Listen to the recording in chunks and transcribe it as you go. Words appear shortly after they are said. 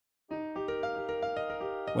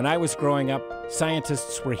When I was growing up,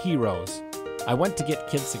 scientists were heroes. I want to get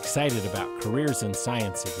kids excited about careers in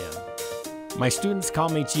science again. My students call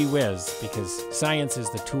me Gee Whiz because science is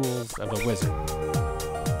the tools of a wizard.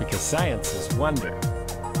 Because science is wonder.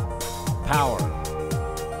 Power.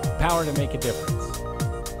 Power to make a difference.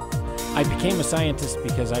 I became a scientist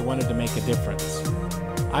because I wanted to make a difference.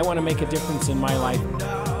 I want to make a difference in my life,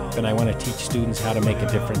 and I want to teach students how to make a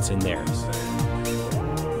difference in theirs.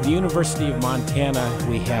 At the University of Montana,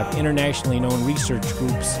 we have internationally known research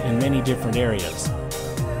groups in many different areas.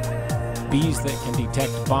 Bees that can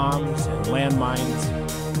detect bombs and landmines,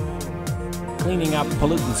 cleaning up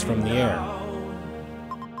pollutants from the air.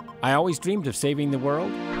 I always dreamed of saving the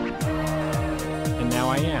world, and now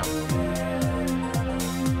I am.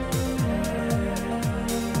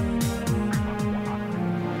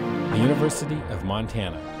 The University of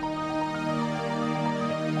Montana.